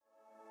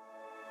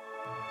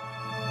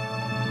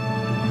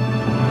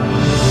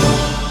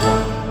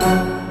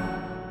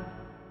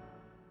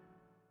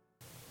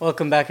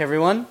Welcome back,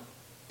 everyone.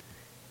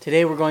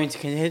 Today we're going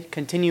to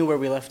continue where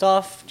we left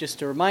off.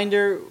 Just a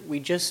reminder, we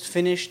just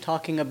finished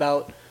talking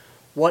about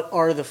what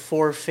are the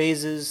four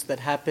phases that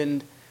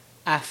happened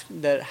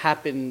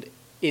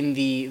in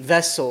the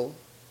vessel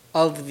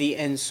of the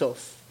Ein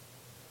Sof.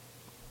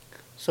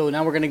 So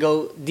now we're going to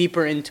go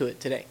deeper into it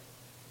today.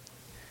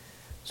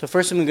 So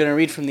first I'm going to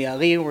read from the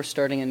Ari. We're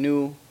starting a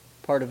new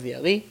part of the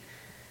Ari.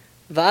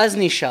 Va'az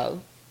nishar,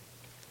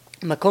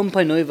 makom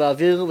panui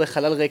va'avir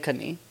v'chalal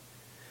rekani.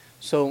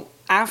 So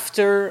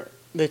after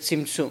the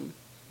tzimtzum,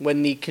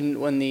 when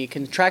the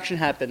contraction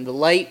happened, the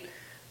light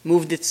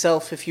moved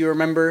itself, if you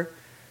remember,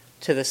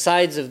 to the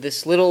sides of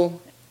this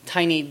little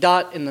tiny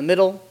dot in the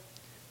middle.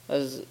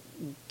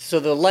 So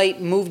the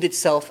light moved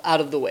itself out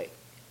of the way.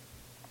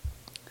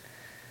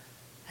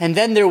 And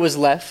then there was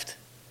left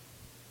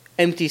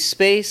empty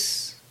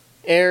space,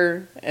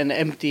 air, and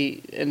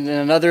empty, and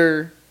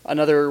another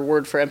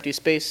word for empty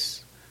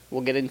space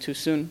we'll get into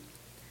soon.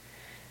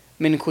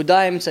 Min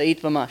kuda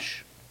emtzait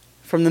mamash.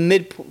 From the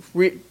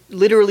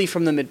literally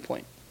from the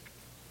midpoint.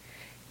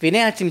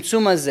 V'nei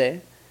hatzimtzum hazeh,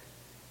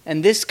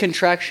 and this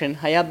contraction,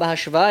 haya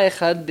bahashva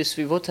echad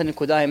b'svivot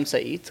hanekuda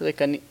emtzait,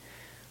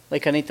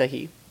 rekanit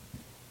hahi.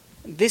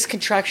 This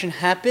contraction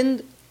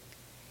happened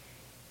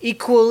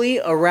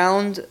equally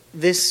around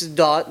this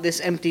dot,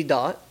 this empty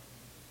dot,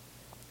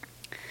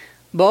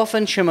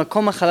 ba'ofen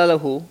shemakom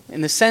hachalal hahu,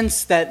 in the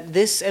sense that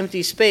this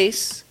empty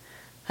space,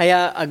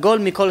 haya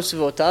agol mikol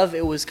svivotav,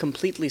 it was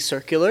completely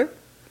circular.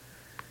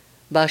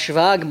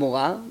 בהשוואה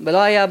הגמורה,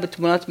 ולא היה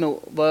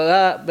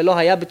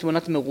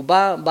בתמונת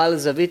מרובע, בעל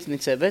זווית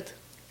ניצבת.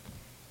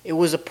 It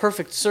was a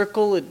perfect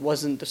circle, it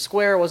wasn't a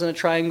square, it wasn't a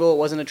triangle, it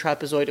wasn't a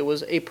trapezoid, it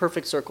was a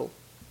perfect circle.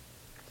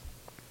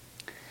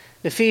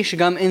 לפי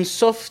שגם אין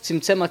סוף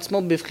צמצם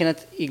עצמו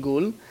בבחינת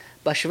עיגול,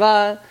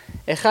 בהשוואה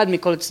אחד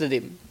מכל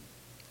הצדדים.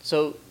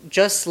 So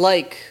just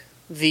like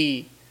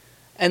the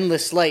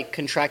endless light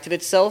contracted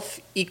itself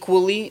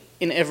equally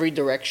in every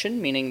direction,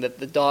 meaning that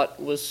the dot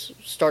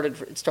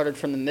started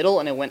from the middle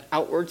and it went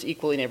outwards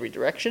equally in every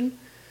direction,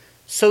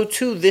 so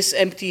too this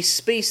empty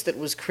space that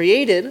was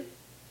created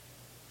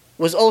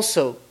was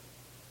also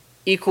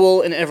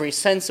equal in every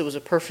sense. It was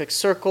a perfect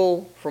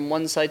circle from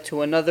one side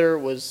to another,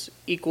 was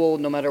equal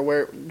no matter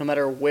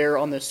where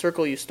on the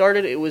circle you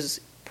started, it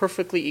was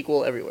perfectly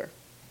equal everywhere.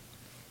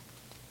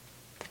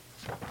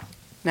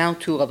 Now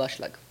to Rav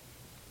Ashlag.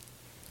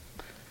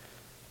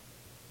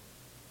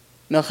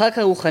 מרחק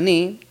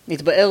הרוחני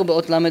נתבאר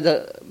באות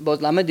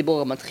למד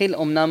דיבור המתחיל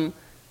אומנם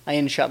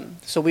עיין שם.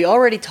 So we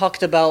already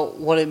talked about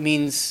what it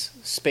means,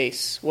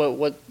 space,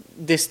 what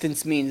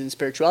distance means in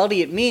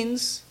spirituality. It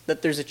means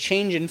that there's a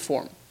change in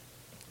form.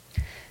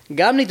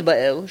 גם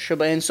נתבאר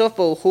שבאין סוף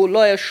ברוך הוא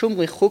לא היה שום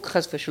ריחוק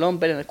חס ושלום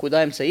בין הנקודה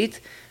האמצעית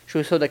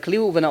שהוא יסוד הכלי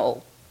ובין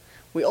האור.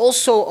 We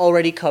also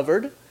already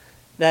covered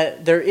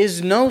that there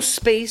is no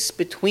space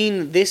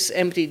between this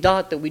empty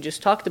dot that we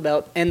just talked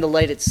about and the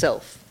light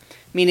itself.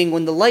 Meaning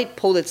when the light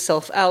pulled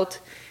itself out,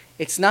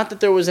 it's not that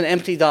there was an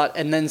empty dot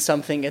and then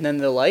something and then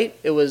the light.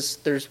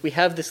 We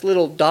have this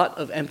little dot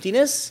of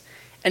emptiness,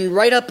 and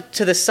right up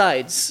to the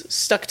sides,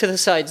 stuck to the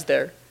sides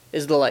there,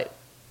 is the light.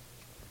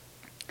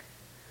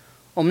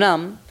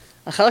 אומנם,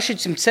 אחר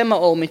שצמצם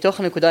האור מתוך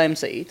הנקודה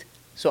האמצעית,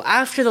 so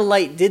after the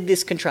light did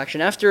this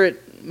contraction, after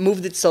it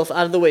moved itself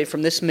out of the way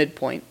from this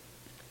midpoint,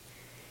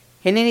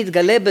 הנה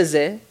נתגלה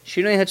בזה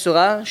שינוי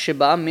הצורה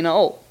שבא מן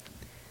האור.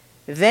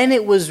 Then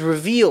it was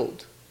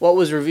revealed. What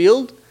was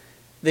revealed?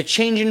 The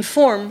change in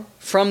form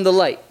from the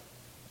light.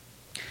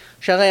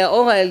 שהרי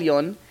האור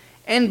העליון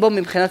אין בו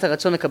מבחינת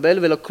הרצון לקבל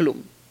ולא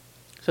כלום.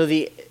 So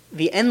the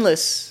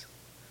endless,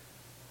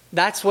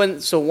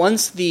 so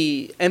once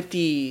the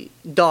empty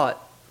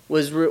dot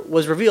was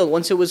revealed,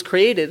 once it was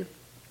created,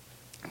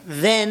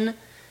 then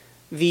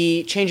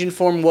the change in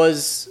form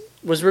was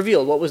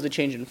revealed. What was the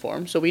change in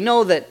form? So we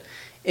know that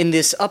in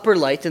this upper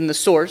light, in the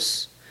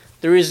source,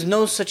 there is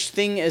no such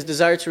thing as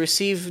desire to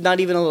receive,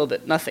 not even a little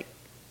bit, nothing.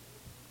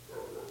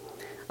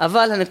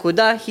 אבל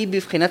הנקודה היא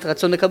בבחינת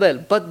רצון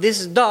לקבל. But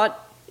this dot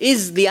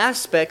is the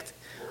aspect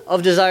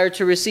of desire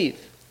to receive.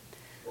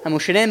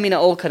 המשנה מן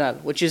האור כנ"ל,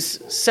 which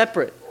is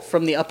separate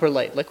from the upper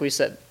light, like we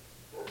said.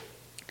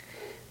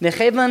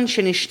 מכיוון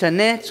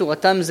שנשתנה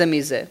צורתם זה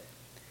מזה,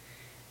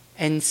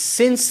 and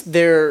since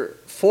their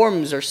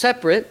forms are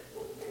separate,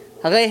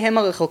 הרי הם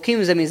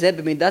הרחוקים זה מזה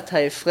במידת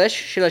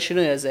ההפרש של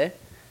השינוי הזה,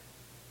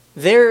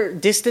 their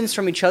distance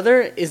from each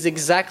other is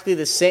exactly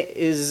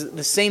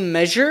the same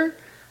measure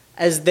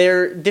as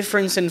their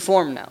difference in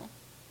form now.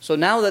 So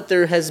now that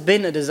there has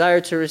been a desire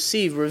to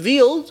receive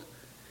revealed,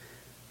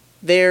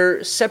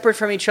 they're separate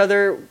from each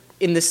other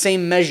in the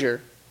same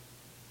measure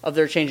of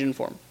their change in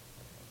form.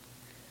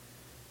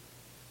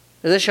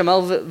 And that's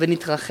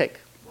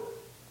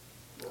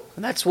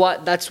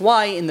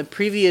why in the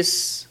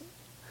previous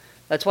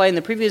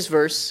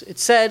verse it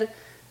said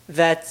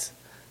that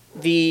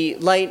the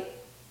light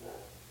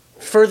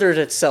furthered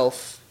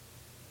itself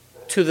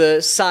to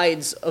the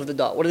sides of the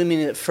dot. What does it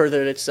mean that it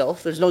furthered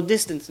itself? There's no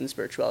distance in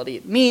spirituality.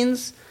 It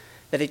means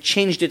that it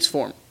changed its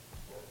form.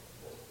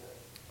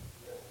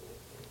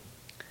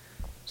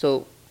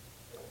 So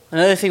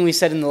another thing we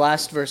said in the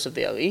last verse of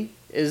the Ari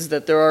is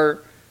that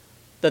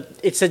that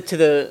it said to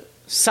the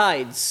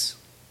sides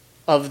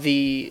of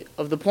the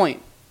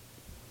point.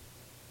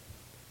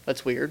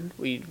 That's weird.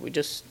 We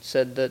just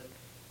said that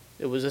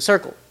it was a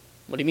circle.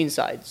 What do you mean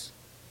sides?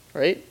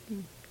 Right?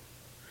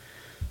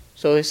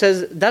 So it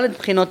says Dalet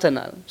Bchinot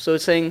Anal. So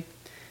it's saying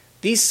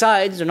these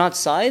sides are not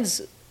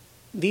sides.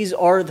 These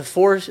are the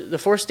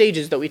four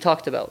stages that we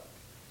talked about.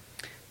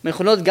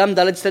 Mechunot Gam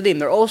Dalet Tzadim.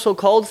 They're also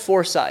called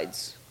four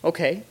sides.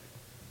 Okay.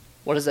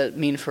 What does that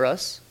mean for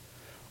us?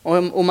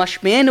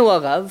 Umashmeenu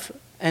Arav,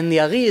 and the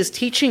Ari is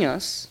teaching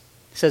us,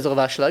 says Rav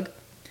Ashlag,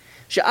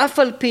 שאף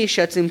על פי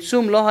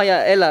שהצמצום לא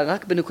היה אלא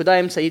רק בנקודה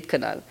האמצעית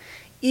כנ"ל,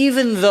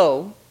 even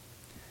though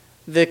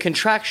the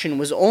contraction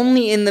was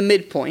only in the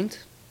midpoint,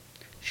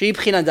 שהיא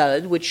בחינה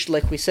ד', which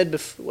like we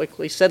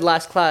said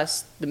last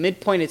class, the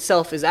midpoint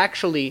itself is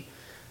actually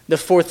the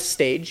fourth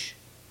stage.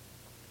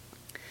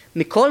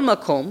 מכל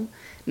מקום,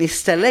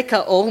 נסתלק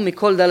האור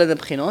מכל ד'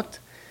 הבחינות,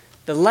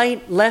 the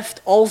light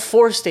left all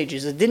four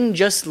stages. It didn't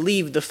just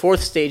leave the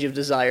fourth stage of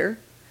desire,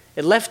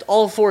 it left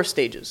all four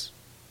stages.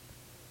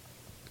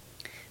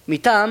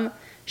 מטעם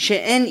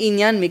שאין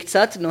עניין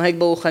מקצת נוהג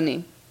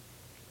ברוחני.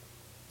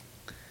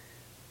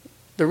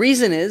 The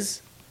reason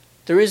is,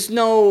 there is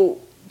no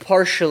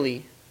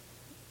partially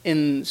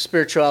in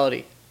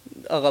spirituality,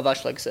 Rav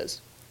Ashlag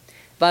says.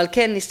 ועל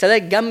כן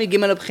נסתלק גם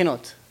מג'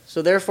 הבחינות.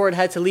 So therefore it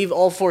had to leave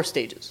all four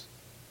stages.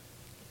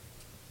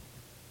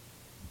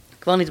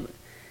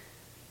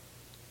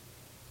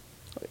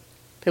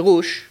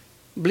 פירוש,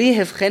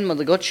 בלי הבחן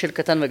מדרגות של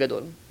קטן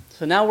וגדול.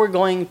 So now we're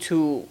going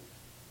to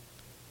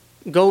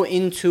go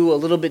into a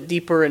little bit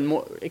deeper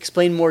and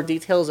explain more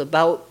details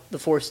about the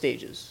four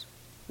stages.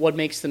 What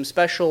makes them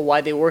special, why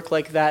they work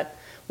like that,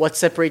 what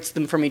separates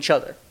them from each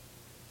other.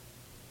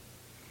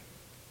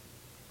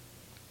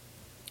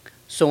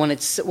 So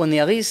when the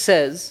Ari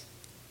says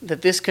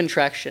that this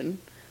contraction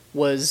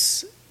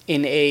was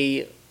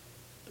inequality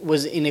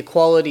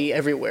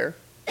everywhere,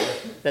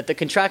 that the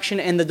contraction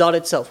and the dot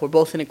itself were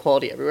both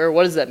inequality everywhere,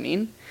 what does that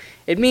mean?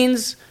 It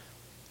means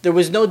there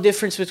was no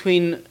difference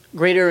between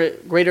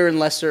greater and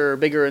lesser,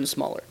 bigger and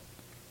smaller.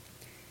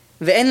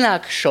 Ve'en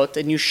la'akshot,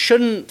 and you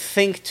shouldn't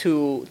think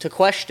to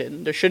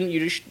question. This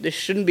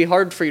shouldn't be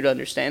hard for you to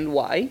understand.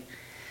 Why?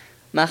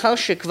 Machar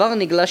shekvar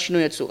nigla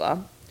shinui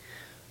hatzura.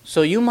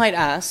 So you might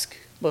ask,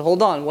 but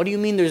hold on, what do you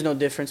mean there's no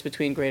difference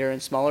between greater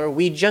and smaller?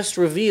 We just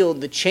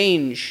revealed the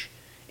change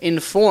in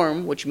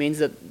form, which means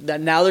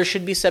that now there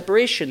should be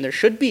separation. There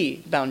should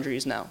be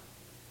boundaries now.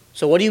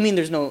 So what do you mean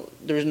there's no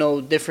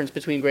difference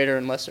between greater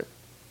and lesser?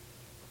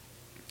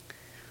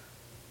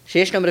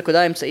 שיש גם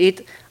בנקודה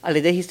האמצעית על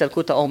ידי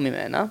הסתלקות האור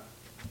ממנה.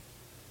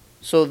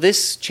 So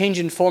this change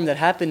in form that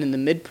happened in the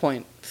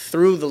midpoint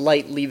through the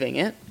light leaving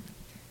it.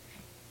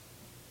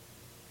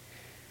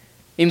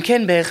 אם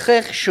כן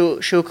בהכרח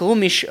שהוכרו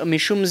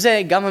משום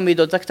זה גם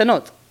המידות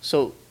הקטנות.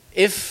 So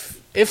if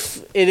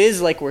it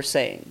is like we're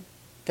saying,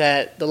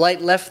 that the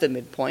light left the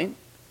midpoint,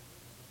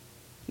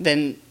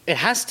 then it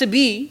has to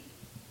be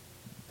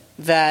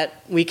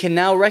that we can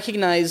now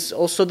recognize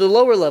also the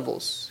lower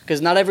levels,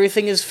 because not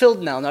everything is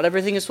filled now, not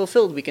everything is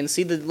fulfilled. We can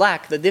see the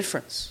lack, the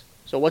difference.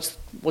 So what's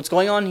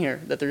going on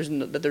here? That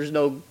there's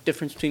no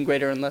difference between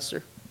greater and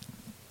lesser.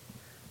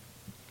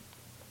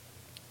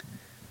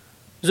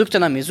 זו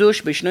קטנה מזו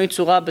שבשינוי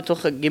צורה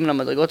בתוך ג'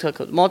 המדרגות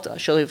הקודמות,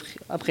 אשר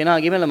הבחינה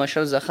הג'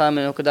 למשל זכה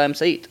מנקודה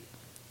אמצעית.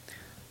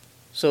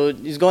 So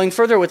he's going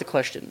further with the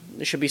question.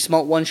 There should be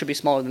one should be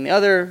smaller than the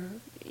other,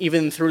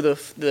 even through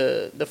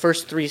the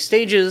first three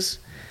stages.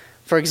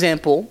 For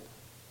example,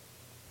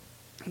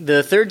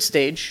 the third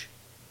stage,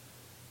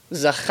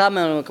 Zacha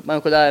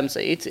Ma'nukoda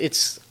Emsait,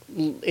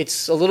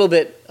 it's a little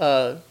bit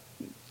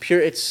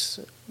pure, it's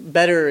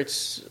better,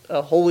 it's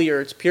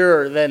holier, it's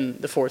purer than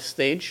the fourth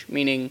stage,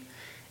 meaning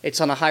it's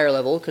on a higher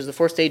level, because the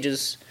fourth stage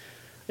is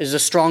a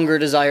stronger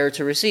desire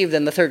to receive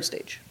than the third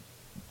stage.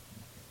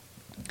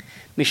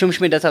 משום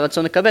שמידת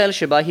הרצון לקבל,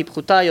 שבה היא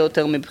פחותה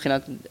יותר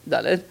מבחינת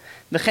ד',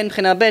 וכן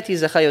בחינה ב' היא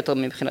זכה יותר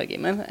מבחינה ג',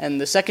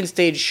 and the second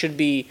stage should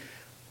be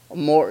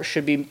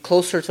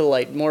closer to the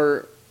light,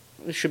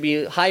 should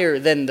be higher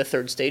than the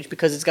third stage,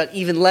 because it's got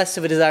even less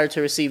of a desire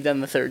to receive than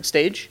the third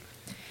stage.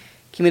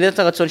 כי מידת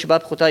הרצון שבה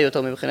פחותה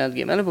יותר מבחינת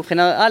ג',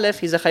 ובבחינה א'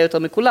 היא זכה יותר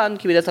מכולן,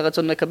 כי מידת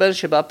הרצון לקבל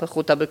שבה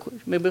פחותה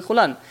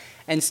בכולן.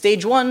 And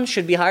stage 1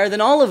 should be higher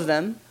than all of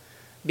them,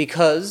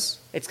 because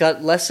it's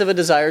got less of a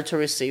desire to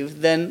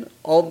receive than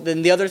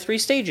the other three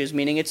stages,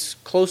 meaning it's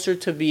closer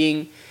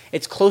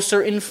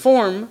in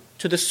form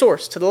to the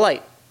source, to the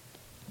light.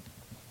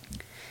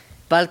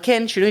 ועל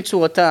כן שינוי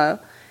צורתה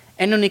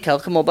אינו ניכר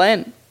כמו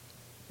בהן.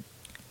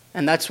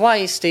 And that's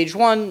why stage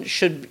 1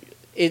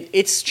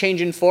 its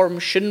change in form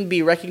shouldn't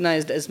be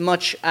recognized as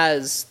much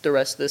as the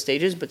rest of the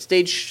stages, but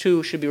stage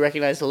 2 should be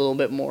recognized a little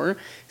bit more,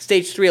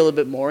 stage 3 a little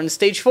bit more, and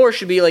stage 4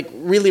 should be like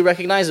really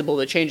recognizable,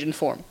 the change in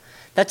form.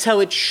 That's how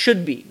it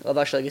should be, Rav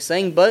Ashlag is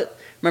saying, but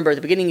remember at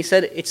the beginning he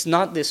said it's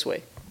not this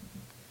way.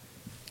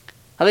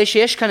 הרי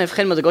שיש כאן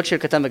הבחן מדרגות של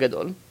קטן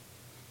וגדול.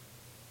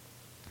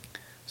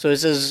 So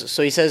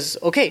he says,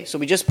 okay, so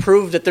we just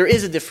proved that there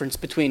is a difference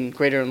between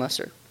greater and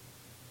lesser.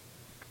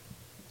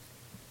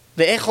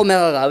 ואיך אומר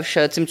הרב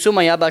שהצמצום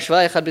היה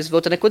בהשוואה אחד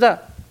בסביבות הנקודה?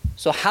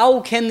 So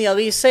how can the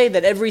Ari say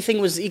that everything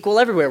was equal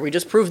everywhere? We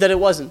just proved that it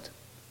wasn't.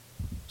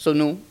 So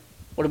no,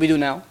 what do we do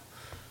now?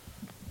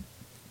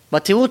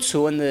 בתירוץ,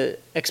 and the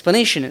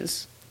explanation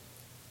is,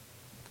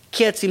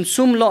 כי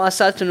הצמצום לא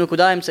עשה את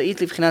הנקודה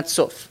האמצעית לבחינת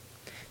סוף.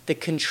 The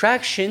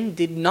contraction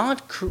did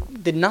not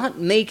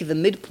make the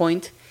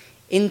midpoint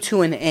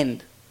into an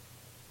end.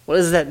 What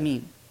does that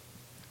mean?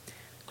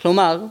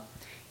 כלומר,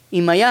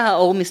 אם היה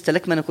האור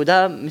מסתלק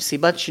מהנקודה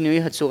מסיבת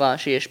שינוי הצורה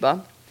שיש בה,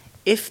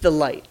 if the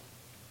light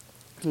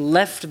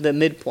left the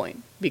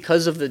midpoint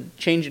because of the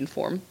change in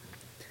form,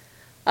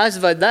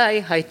 אז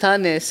ודאי הייתה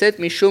נעשית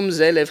משום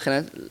זה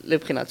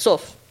לבחינת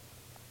סוף.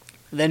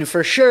 Then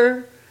for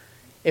sure,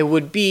 it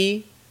would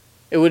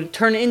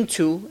turn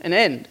into an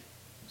end.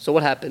 So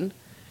what happened?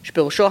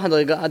 שפירושו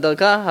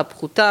הדרגה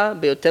הפחותה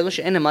ביותר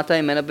שאין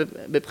למטה ממנה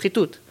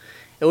בפחיתות.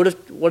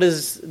 What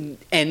does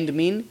end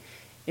mean?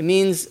 It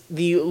means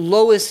the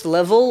lowest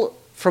level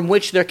from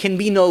which there can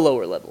be no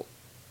lower level.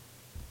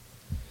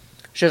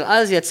 אשר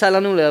אז יצא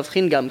לנו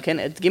להבחין גם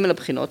כן את ג'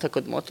 הבחינות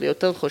הקודמות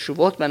ליותר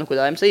חשובות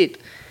מהנקודה האמצעית.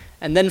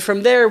 And then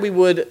from there we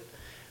would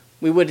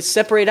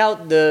separate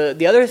out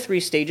the other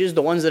three stages,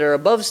 the ones that are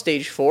above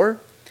stage 4,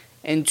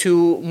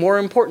 into more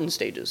important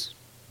stages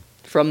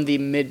from the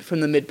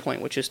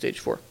midpoint, which is stage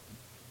 4.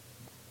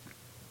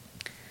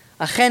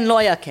 אכן לא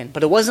היה כן,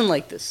 but it wasn't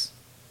like this.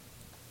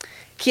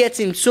 כי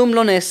הצמצום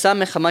לא נעשה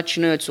מחמת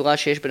שינוי הצורה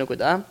שיש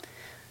בנקודה.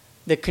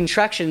 The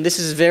contraction, this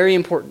is very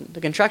important.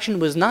 The contraction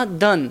was not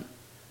done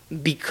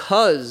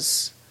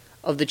because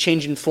of the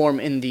change in form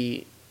in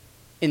the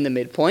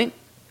midpoint.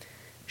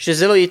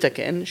 שזה לא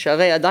יתקן,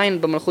 שהרי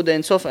עדיין במלכות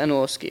האינסוף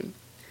אנו עוסקים.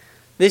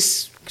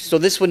 So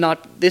this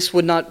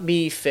would not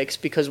be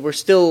fixed because we're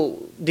still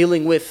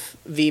dealing with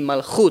the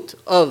malchut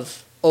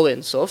of Or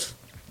Ein Sof.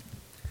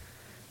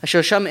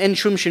 אשר שם אין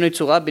שום שינוי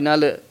צורה בינה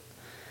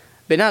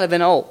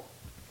לבין האור.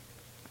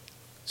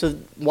 So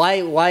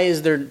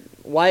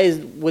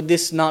would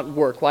this not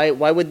work? Why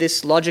would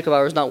this logic of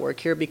ours not work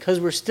here? Because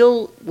we're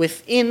still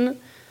within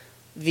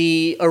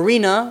the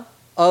arena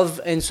of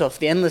Ein Sof,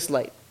 the endless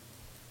light.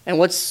 And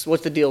what's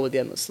the deal with the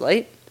endless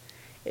light?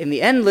 In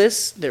the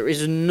endless, there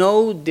is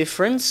no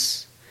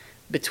difference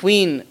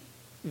between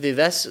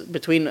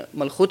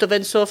Malchut of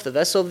Ein Sof, the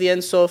vessel of the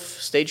Ein Sof,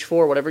 stage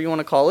 4, whatever you want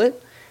to call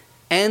it,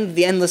 and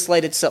the endless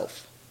light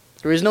itself.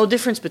 There is no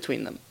difference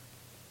between them.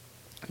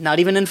 Not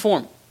even in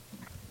form.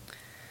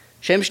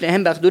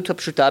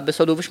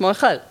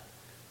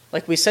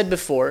 Like we said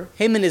before,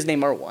 him and his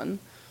name are one.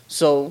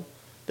 So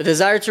the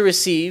desire to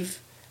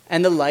receive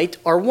and the light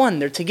are one.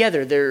 They're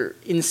together. They're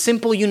in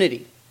simple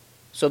unity.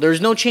 So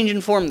there's no change in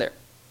form there.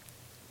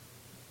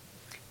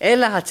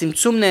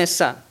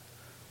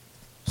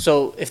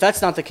 So if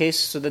that's not the case,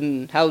 so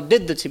then how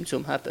did the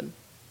tzimtzum happen?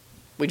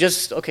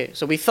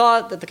 So we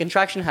thought that the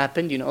contraction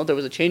happened, there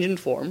was a change in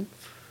form,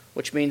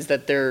 which means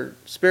that they're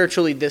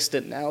spiritually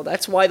distant now.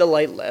 That's why the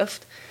light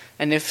left.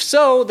 And if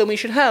so, then we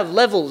should have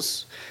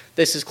levels.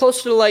 This is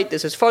closer to the light,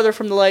 this is farther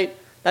from the light.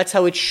 That's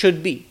how it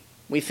should be,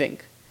 we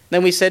think.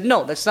 Then we said,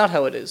 no, that's not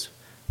how it is.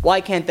 Why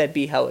can't that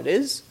be how it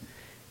is?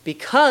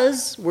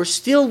 Because we're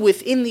still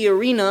within the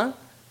arena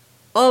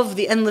of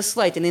the endless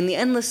light. And in the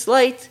endless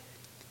light,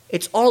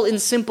 it's all in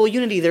simple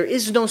unity. There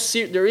is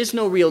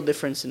no real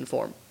difference in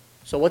form.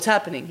 So what's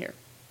happening here?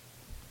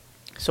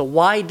 So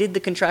why did the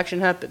contraction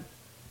happen?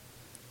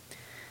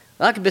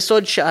 Like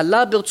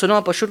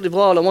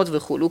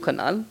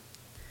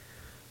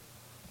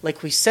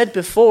we said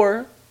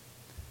before,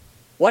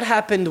 what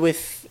happened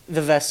with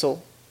the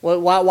vessel?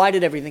 Why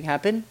did everything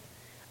happen?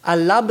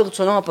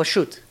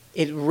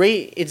 It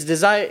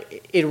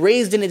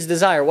raised in its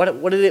desire.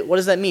 What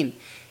does that mean?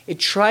 It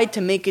tried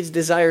to make its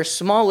desire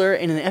smaller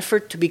in an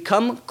effort to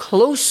become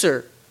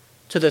closer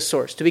to the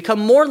source, to become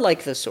more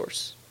like the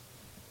source.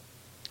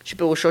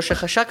 שפירושו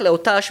שחשק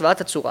לאותה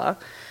השוואת הצורה,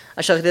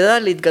 אשר תדע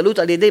להתגלות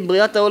על ידי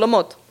בריאת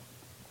העולמות.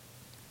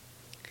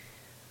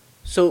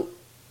 So,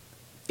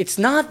 it's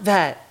not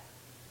that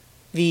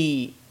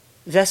the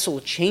vessel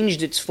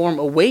changed its form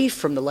away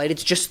from the light,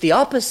 it's just the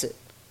opposite.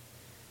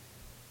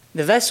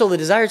 The vessel, the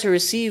desire to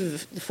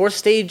receive, the fourth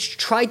stage,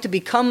 tried to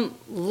become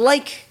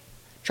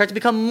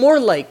more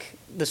like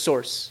the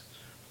source.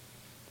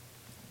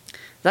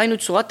 דהיינו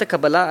צורת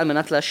הקבלה על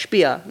מנת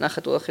להשפיע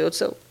נחת רוח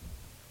היוצר.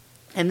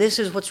 And this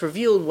is what's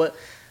revealed,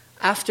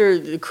 after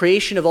the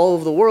creation of all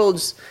of the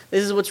worlds,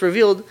 this is what's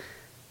revealed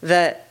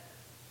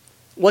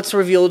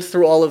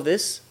through all of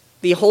this,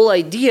 the whole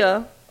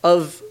idea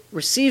of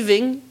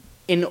receiving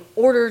in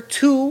order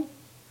to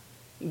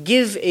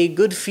give a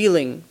good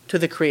feeling to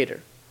the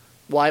Creator.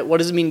 Why? What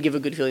does it mean, give a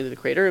good feeling to the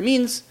Creator? It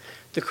means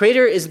the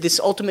Creator is this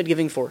ultimate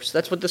giving force.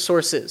 That's what the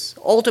source is.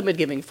 Ultimate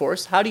giving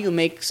force. How do you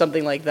make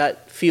something like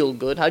that feel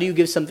good? How do you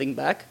give something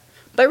back?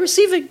 By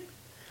receiving.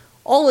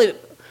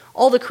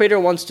 All the Creator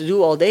wants to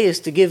do all day is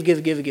to give.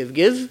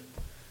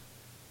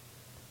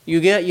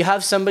 You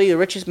have somebody, the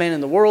richest man in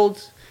the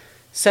world,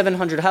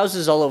 700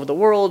 houses all over the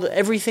world,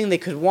 everything they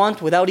could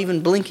want without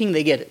even blinking,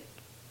 they get it.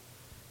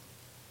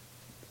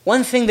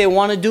 One thing they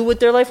want to do with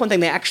their life, one thing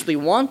they actually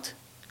want,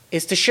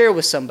 is to share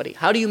with somebody.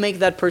 How do you make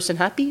that person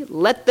happy?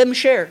 Let them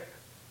share.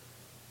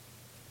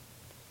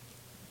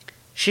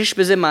 שיש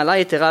בזה מעלה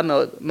יתרה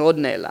מאוד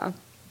נעלה.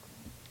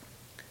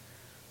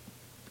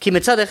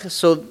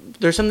 So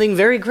there's something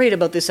very great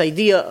about this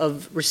idea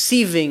of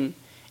receiving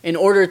in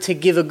order to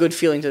give a good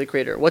feeling to the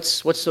Creator.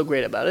 What's so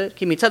great about it?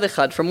 כי מצד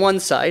אחד, from one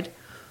side,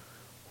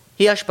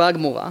 היא השפעה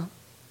גמורה,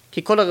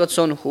 כי כל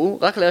הרצון הוא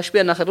רק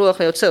להשפיע נחת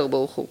רוח ליוצר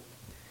ברוך הוא.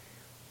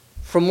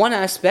 From one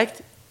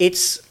aspect,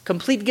 it's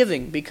complete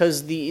giving,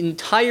 because the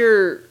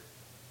entire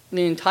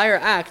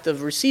act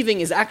of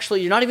receiving is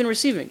actually, you're not even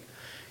receiving.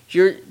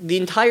 The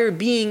entire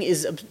being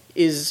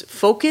is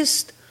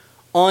focused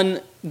on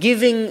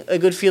giving a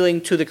good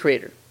feeling to the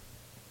Creator.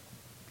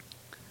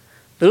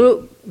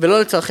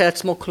 ולא לצרכי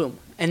עצמו כלום,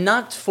 and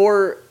not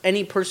for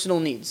any personal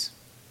needs.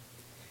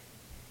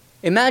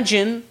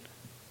 Imagine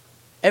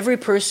every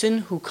person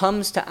who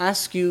comes to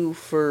ask you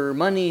for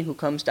money, who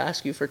comes to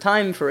ask you for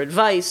time, for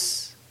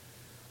advice,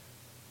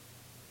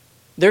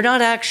 they're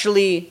not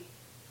actually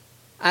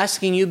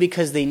asking you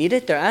because they need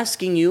it, they're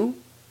asking you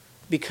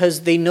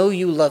because they know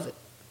you love it.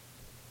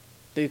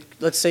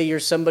 Let's say you're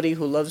somebody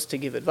who loves to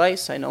give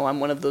advice. I know I'm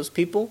one of those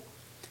people.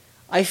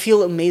 I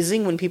feel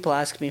amazing when people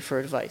ask me for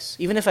advice,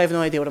 even if I have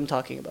no idea what I'm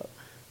talking about.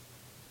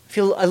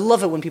 I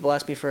love it when people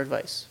ask me for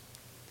advice.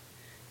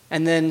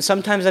 And then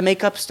sometimes I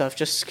make up stuff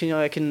just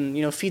I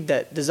can feed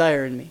that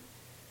desire in me.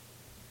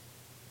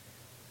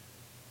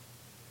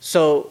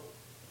 So,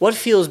 what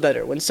feels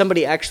better? When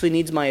somebody actually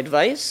needs my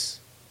advice,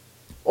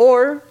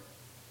 or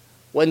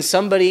when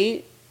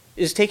somebody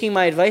is taking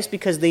my advice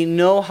because they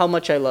know how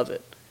much I love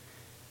it?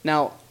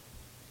 Now,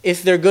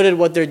 if they're good at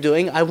what they're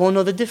doing, I won't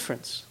know the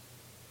difference.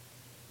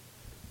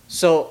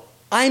 So,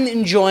 I'm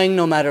enjoying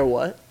no matter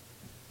what.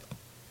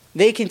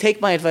 They can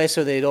take my advice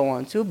or they don't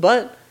want to,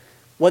 but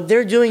what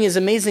they're doing is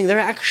amazing. They're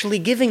actually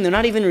giving. They're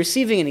not even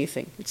receiving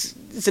anything.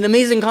 It's an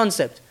amazing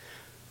concept.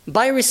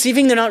 By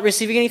receiving, they're not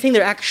receiving anything.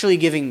 They're actually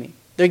giving me.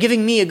 They're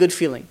giving me a good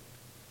feeling.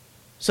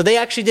 So they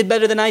actually did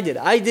better than I did.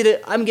 I did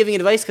it. I'm giving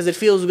advice because it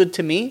feels good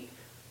to me.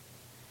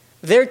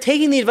 They're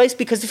taking the advice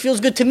because it feels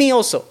good to me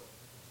also.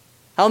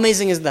 How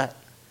amazing is that?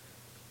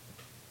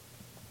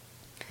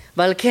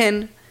 ועל כן,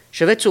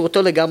 שווה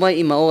צורתו לגמרי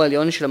עם האור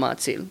העליון של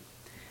המאציל.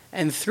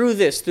 And through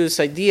this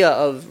idea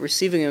of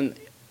receiving and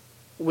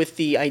with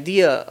the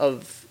idea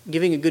of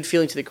giving a good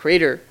feeling to the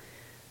Creator,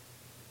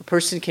 a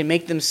person can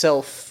make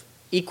themselves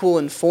equal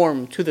in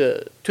form to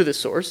the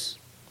source,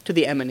 to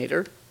the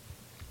emanator.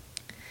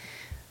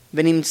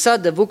 ונמצא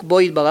דבוק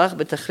בו יתברך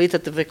בתכלית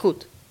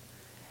הדבקות.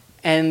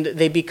 And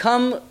they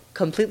become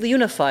completely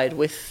unified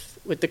with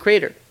the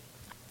Creator.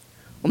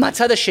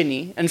 ומהצד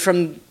השני,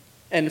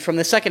 and from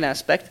the second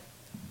aspect,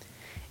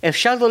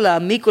 אפשר לו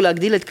להעמיק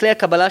ולהגדיל את כלי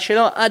הקבלה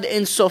שלו עד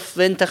אין סוף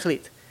ואין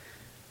תכלית.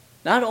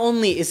 Not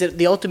only is it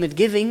the ultimate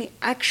giving,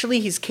 actually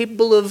he's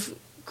capable of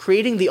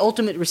creating the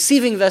ultimate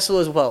receiving vessel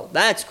as well.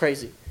 That's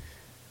crazy.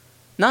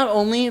 Not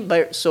only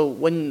so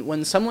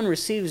when someone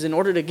receives in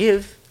order to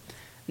give,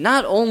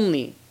 not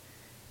only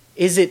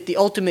is it the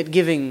ultimate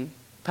giving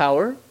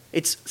power,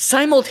 it's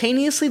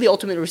simultaneously the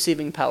ultimate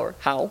receiving power.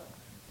 How?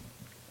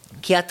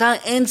 כי עתה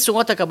אין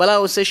צורת הקבלה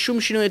עושה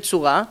שום שינוי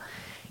צורה,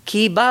 כי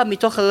היא באה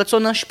מתוך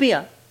הרצון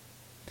להשפיע.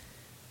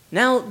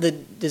 Now, the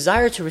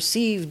desire to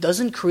receive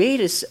doesn't create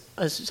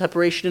a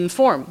separation in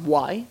form.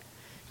 Why?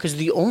 Because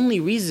the only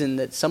reason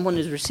that someone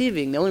is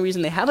receiving, the only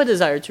reason they have a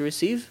desire to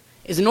receive,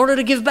 is in order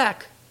to give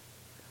back.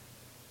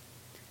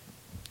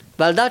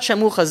 ועל דעת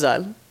שאמרו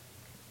חז"ל,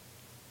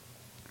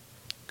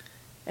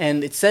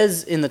 and it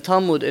says in the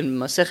Talmud in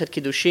Masechet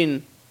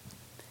Kiddushin,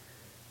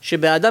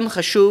 שבאדם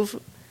חשוב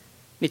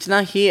ניתנה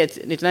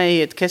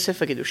היא את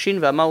כסף הקידושין,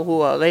 ואמר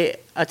הוא, הרי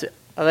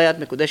את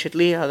מקודשת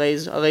לי,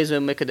 הרי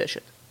זו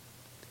מקדשת.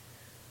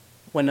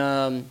 When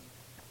it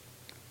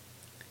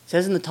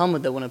says in the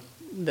Talmud that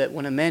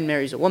when a man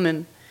marries a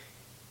woman,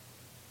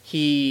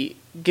 he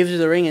gives her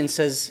the ring and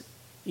says,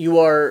 "You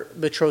are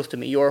betrothed to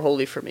me. You are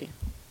holy for me."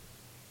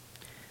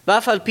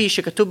 ואף על פי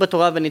שכתוב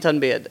בתורה וניתן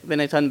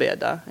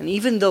בידה, and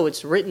even though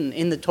it's written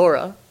in the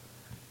Torah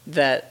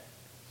that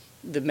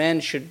the man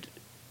should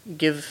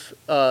give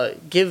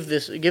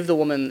the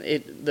woman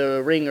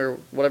the ring or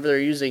whatever they're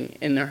using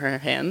in her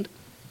hand,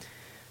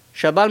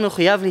 שהבעל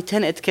מחויב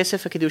ליתן את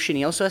כסף הקידושין.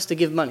 He also has to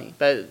give money.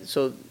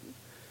 So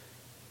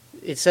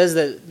it says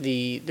that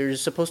there's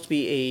supposed to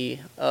be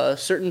a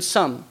certain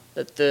sum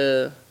that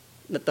the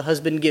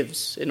husband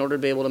gives in order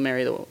to be able to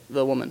marry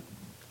the woman.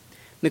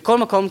 מכל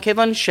מקום,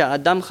 כיוון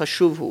שהאדם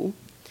חשוב הוא,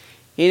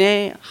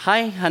 הנה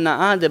חי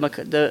הנאה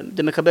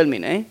דמקבל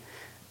מיני,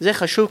 זה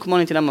חשוב כמו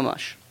נתינה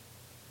ממש.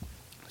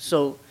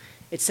 So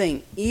it's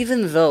saying,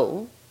 even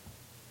though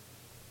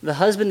the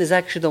husband is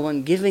actually the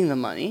one giving the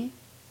money,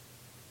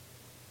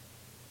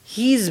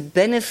 he's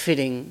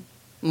benefiting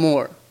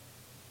more.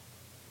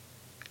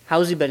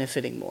 How is he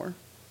benefiting more?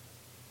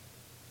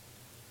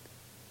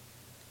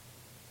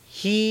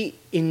 He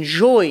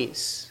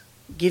enjoys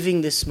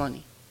giving this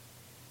money.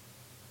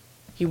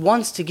 He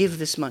wants to give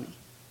this money.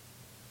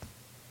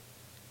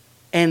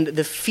 And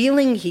the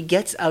feeling he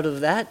gets out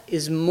of that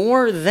is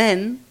more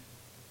than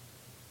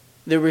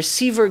the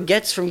receiver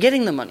gets from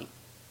getting the money.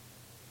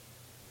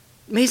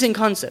 Amazing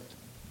concept.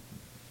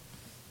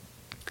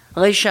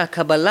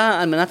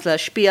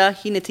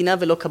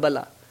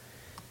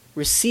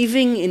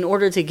 Receiving in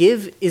order to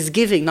give is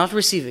giving, not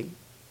receiving.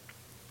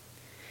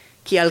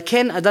 כי על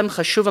כן אדם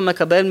חשוב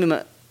המקבל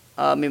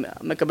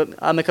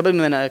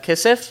ממנה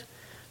כסף,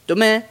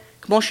 דומה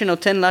כמו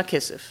שנותן לה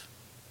כסף.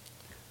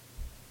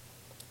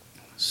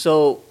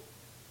 So,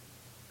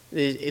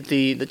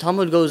 the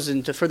Talmud goes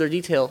into further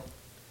detail.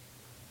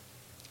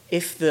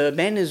 If the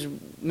man is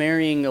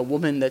marrying a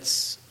woman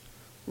that's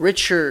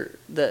richer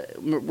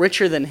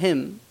than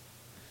him,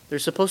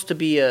 there's supposed to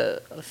be a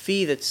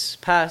fee that's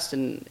passed,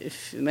 and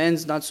if the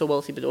man's not so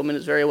wealthy, but the woman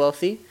is very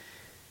wealthy,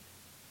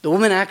 the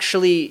woman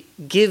actually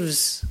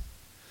pays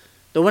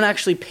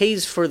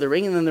for the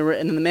ring, and then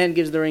the man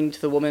gives the ring to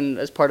the woman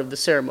as part of the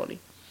ceremony.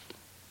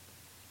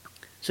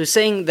 So he's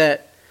saying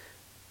that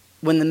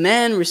when the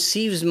man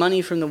receives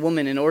money from the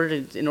woman in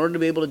order to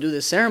be able to do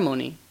the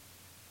ceremony,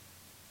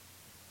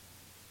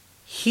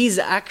 he's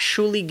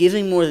actually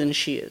giving more than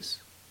she is.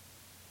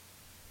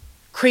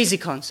 Crazy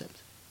concept.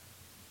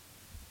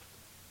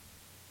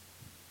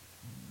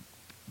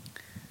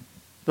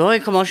 והוא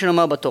כמו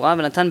שנאמר בתורה,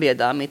 ונתן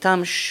בידה,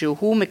 מטעם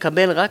שהוא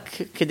מקבל רק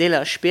כדי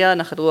להשפיע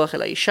נחת רוח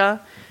אל האישה,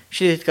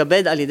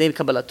 שתתכבד על ידי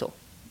קבלתו.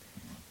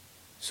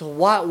 So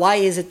why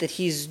is it that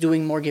he's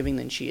doing more giving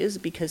than she is?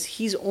 Because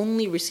he's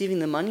only receiving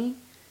the money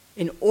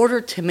in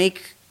order to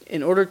make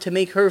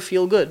her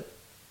feel good.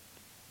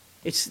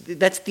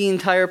 That's the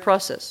entire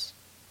process.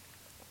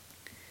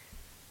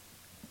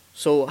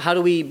 So how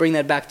do we bring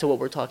that back to what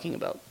we're talking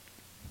about?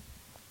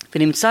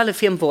 ונמצא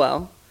לפי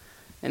המבואר,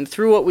 and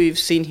through what we've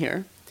seen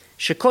here,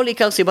 שכל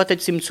עיקר סיבת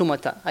הצמצום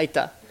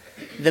הייתה.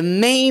 The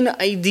main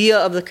idea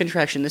of the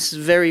contraction, this is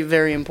very,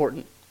 very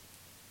important.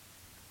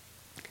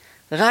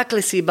 רק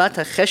לסיבת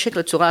החשק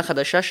לצורה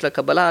החדשה של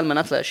הקבלה על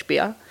מנת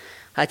להשפיע,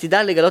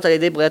 העתידה לגלות על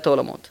ידי בריאת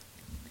העולמות.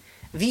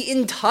 The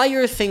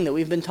entire thing that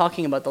we've been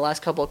talking about the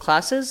last couple of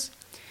classes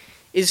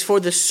is for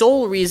the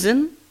sole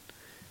reason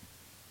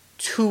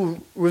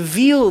to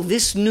reveal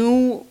this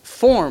new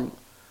form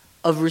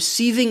of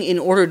receiving in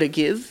order to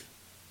give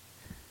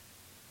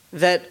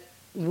that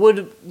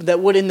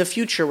would in the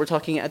future, we're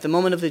talking at the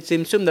moment of the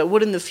Tzimtzum, that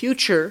would in the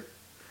future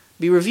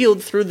be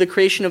revealed through the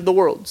creation of the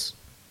worlds.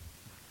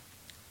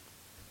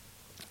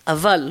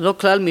 אבל לא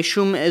כלל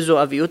משום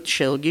איזו אביות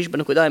שהרגיש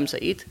בנקודה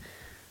האמצעית,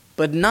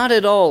 but not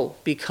at all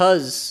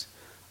because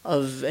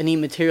of any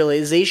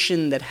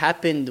materialization that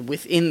happened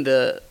within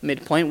the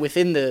midpoint,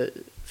 within the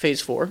phase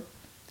 4.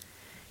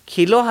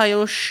 כי לא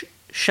היו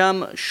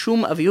שם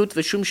שום אביות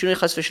ושום שינוי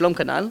חס ושלום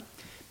כנ"ל,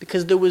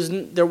 because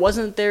there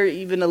wasn't there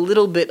even a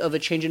little bit of a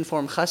change in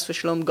form. Chas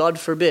v'shalom, God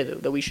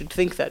forbid that we should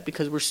think that,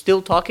 because we're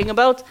still talking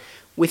about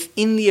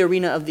within the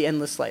arena of the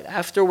endless light.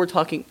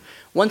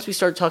 Once we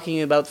start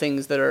talking about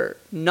things that are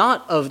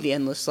not of the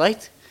endless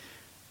light,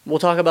 we'll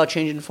talk about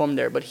change in form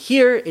there. But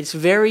here, it's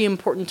very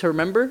important to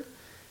remember,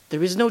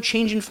 there is no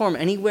change in form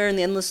anywhere in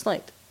the endless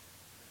light.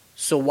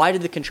 So why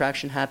did the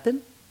contraction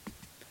happen?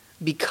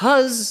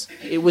 Because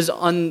it was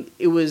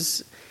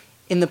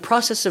in the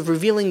process of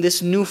revealing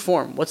this new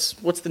form. What's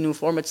the new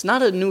form? It's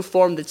not a new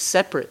form that's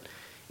separate.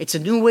 It's a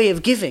new way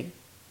of giving.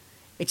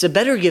 It's a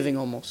better giving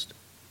almost.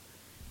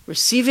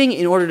 Receiving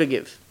in order to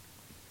give.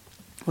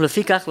 And that's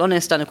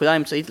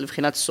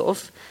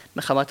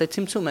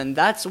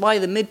why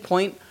the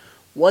midpoint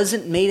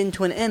wasn't made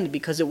into an end,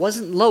 because it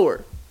wasn't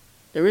lower.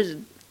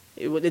 And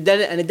it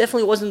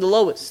definitely wasn't the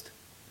lowest.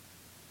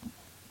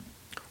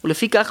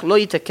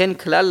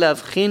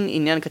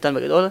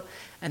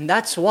 And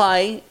that's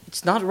why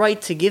it's not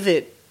right to give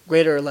it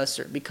greater or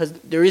lesser, because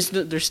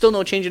there's still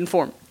no change in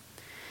form.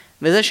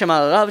 And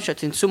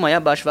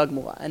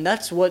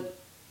that's what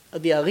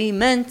the Ari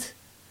meant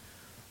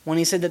when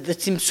he said that the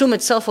Tzimtzum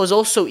itself was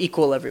also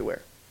equal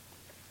everywhere.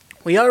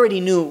 We already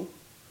knew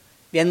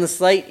the endless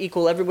light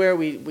equal everywhere.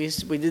 We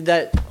did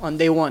that on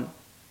day 1.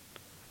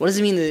 What does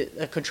it mean that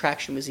a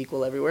contraction was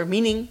equal everywhere?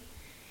 Meaning,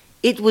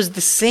 it was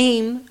the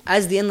same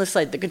as the endless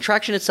light. The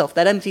contraction itself,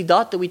 that empty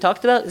dot that we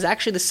talked about, is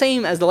actually the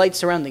same as the light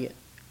surrounding it.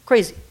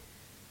 Crazy.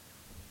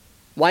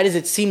 Why does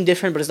it seem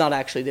different, but it's not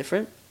actually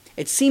different?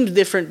 It seems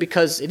different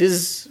because it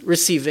is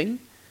receiving.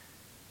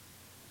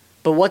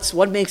 But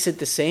what makes it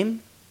the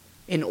same?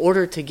 In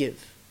order to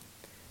give.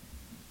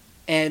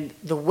 And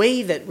the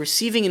way that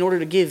receiving in order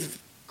to give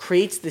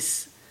creates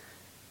this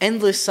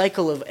endless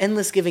cycle of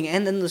endless giving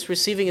and endless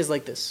receiving is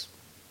like this.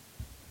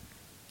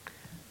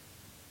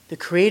 The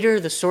Creator,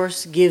 the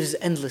Source, gives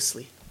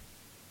endlessly.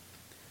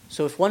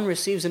 So if one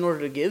receives in order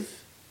to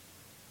give,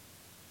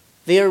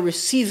 they are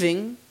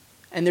receiving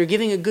and they're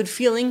giving a good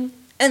feeling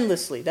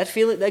endlessly. That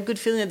good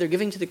feeling that they're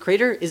giving to the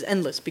Creator is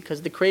endless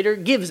because the Creator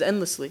gives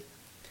endlessly.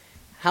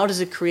 How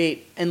does it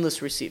create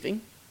endless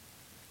receiving?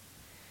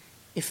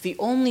 If the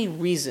only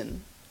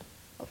reason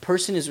a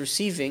person is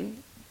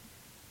receiving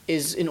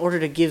is in order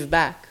to give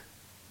back,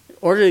 in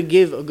order to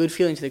give a good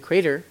feeling to the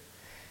Creator,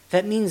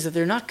 that means that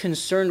they're not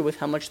concerned with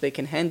how much they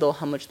can handle,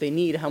 how much they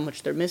need, how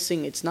much they're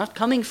missing. It's not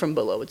coming from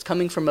below, it's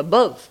coming from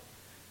above.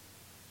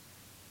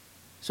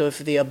 So if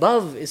the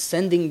above is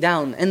sending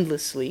down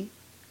endlessly,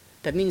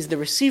 that means the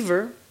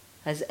receiver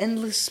has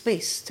endless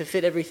space to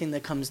fit everything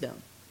that comes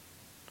down.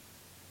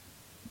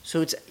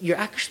 So you're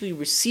actually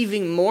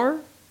receiving more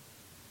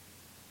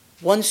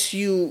once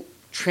you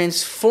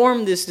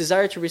transform this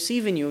desire to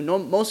receive in you.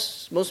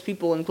 Most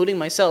people, including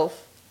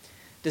myself,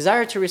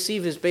 desire to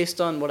receive is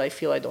based on what I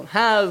feel I don't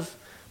have,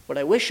 what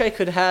I wish I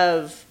could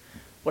have,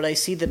 what I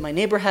see that my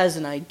neighbor has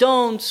and I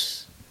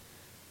don't.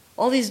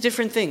 All these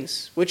different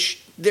things,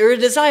 which they're a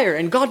desire,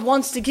 and God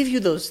wants to give you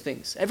those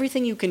things.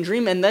 Everything you can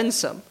dream and then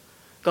some,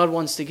 God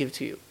wants to give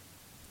to you.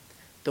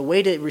 The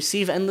way to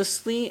receive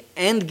endlessly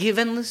and give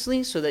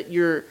endlessly so that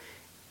you're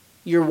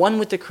one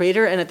with the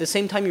Creator and at the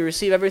same time you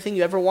receive everything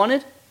you ever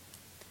wanted.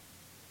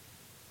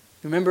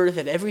 Remember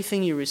that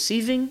everything you're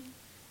receiving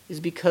is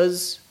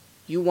because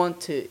you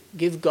want to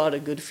give God a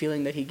good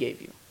feeling that He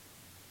gave you.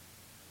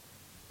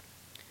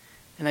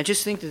 And I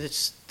just think that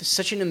it's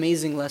such an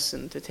amazing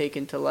lesson to take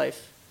into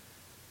life.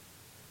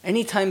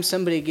 Anytime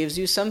somebody gives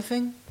you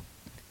something,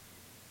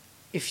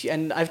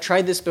 and I've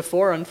tried this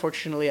before,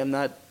 unfortunately I'm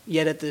not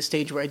yet at the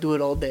stage where I do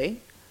it all day,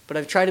 but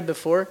I've tried it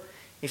before.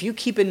 If you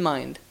keep in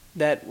mind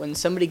that when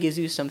somebody gives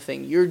you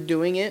something, you're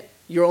doing it,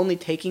 you're only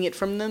taking it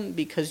from them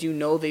because you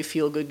know they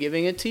feel good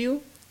giving it to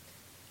you,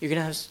 you're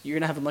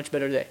gonna have a much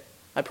better day.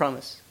 I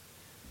promise.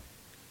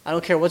 I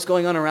don't care what's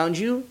going on around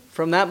you.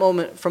 From that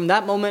moment for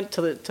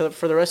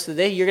the rest of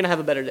the day, you're gonna have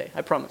a better day.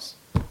 I promise.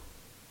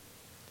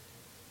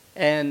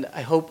 And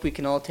I hope we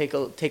can all take a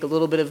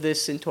little bit of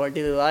this into our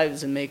daily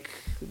lives and make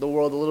the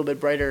world a little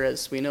bit brighter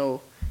as we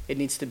know it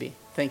needs to be.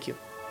 Thank you.